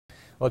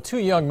Well, 2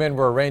 young men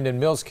were arraigned in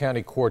Mills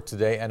County Court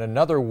today, and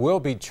another will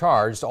be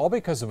charged, all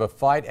because of a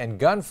fight and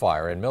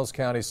gunfire in Mills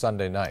County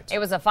Sunday night. It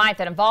was a fight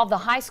that involved the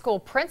high school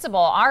principal.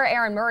 Our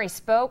Aaron Murray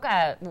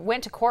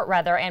went to court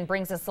and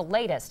brings us the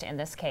latest in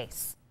this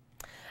case.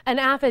 An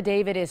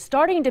affidavit is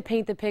starting to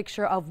paint the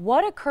picture of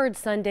what occurred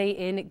Sunday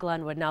in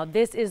Glenwood. Now,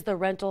 this is the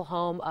rental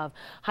home of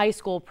high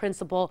school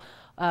principal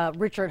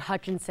Richard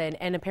Hutchinson,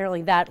 and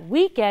apparently that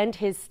weekend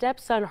his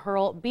stepson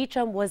Hurl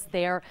Beecham was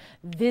there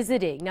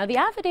visiting. Now, the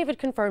affidavit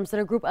confirms that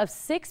a group of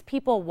 6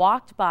 people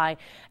walked by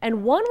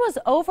and one was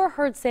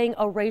overheard saying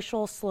a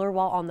racial slur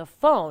while on the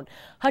phone.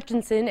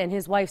 Hutchinson and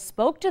his wife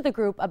spoke to the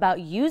group about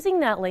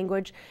using that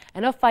language,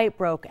 and a fight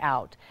broke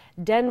out.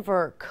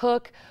 Denver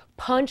Cook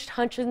punched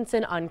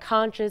Hutchinson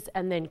unconscious,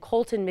 and then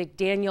Colton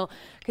McDaniel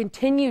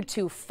continued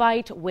to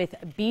fight with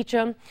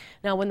Beecham.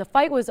 Now, when the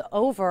fight was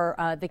over,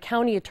 the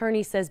county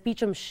attorney says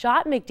Beecham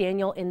shot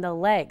McDaniel in the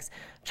legs.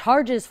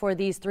 Charges for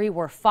these 3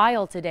 were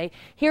filed today.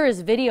 Here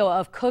is video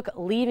of Cook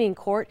leaving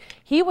court.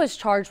 He was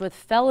charged with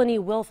felony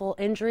willful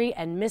injury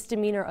and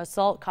misdemeanor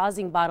assault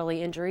causing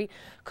bodily injury.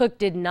 Cook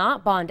did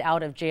not bond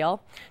out of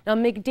jail. Now,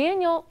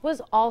 McDaniel was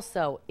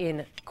also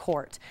in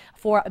court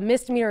for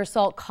misdemeanor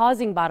assault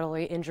causing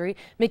bodily injury.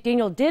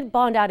 McDaniel did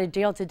bond out of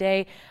jail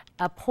today.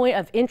 A point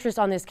of interest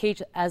on this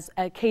case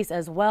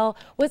as well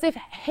was if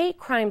hate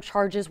crime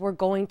charges were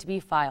going to be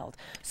filed.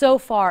 So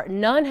far,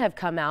 none have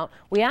come out.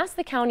 We asked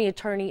the county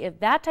attorney if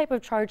that type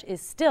of charge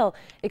is still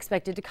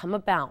expected to come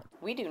about.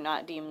 We do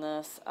not deem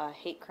this a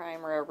hate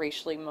crime or a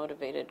racially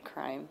motivated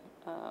crime,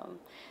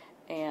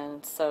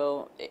 and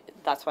so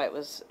that's why it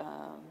was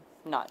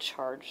not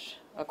charged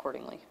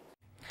accordingly.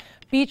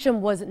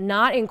 Beecham was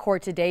not in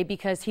court today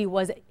because he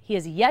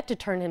has yet to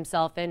turn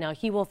himself in. Now,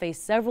 he will face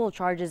several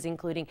charges,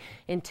 including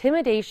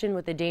intimidation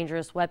with a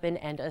dangerous weapon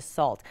and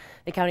assault.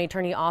 The county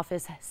attorney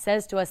office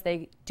says to us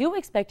they do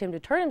expect him to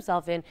turn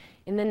himself in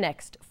the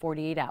next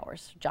 48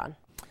 hours. John.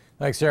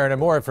 Thanks, Aaron. And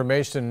more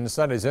information.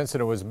 Sunday's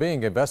incident was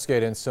being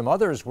investigated, and some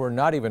others were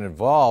not even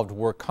involved,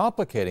 were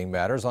complicating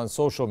matters on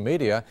social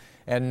media.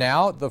 And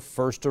now the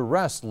first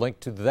arrest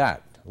linked to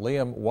that.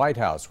 Liam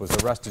Whitehouse was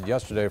arrested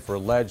yesterday for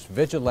alleged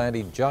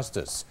vigilante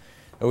justice.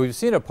 And we've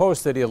seen a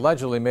post that he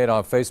allegedly made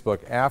on Facebook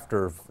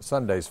after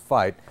Sunday's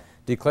fight,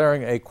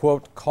 declaring a,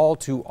 quote, call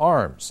to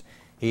arms.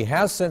 He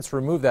has since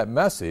removed that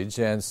message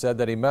and said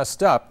that he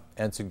messed up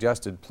and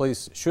suggested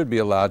police should be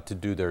allowed to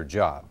do their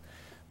job.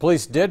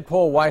 Police did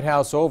pull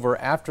Whitehouse over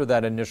after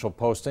that initial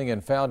posting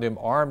and found him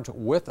armed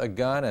with a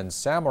gun and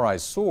samurai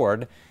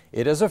sword.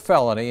 It is a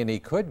felony, and he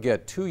could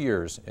get 2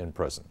 years in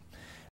prison.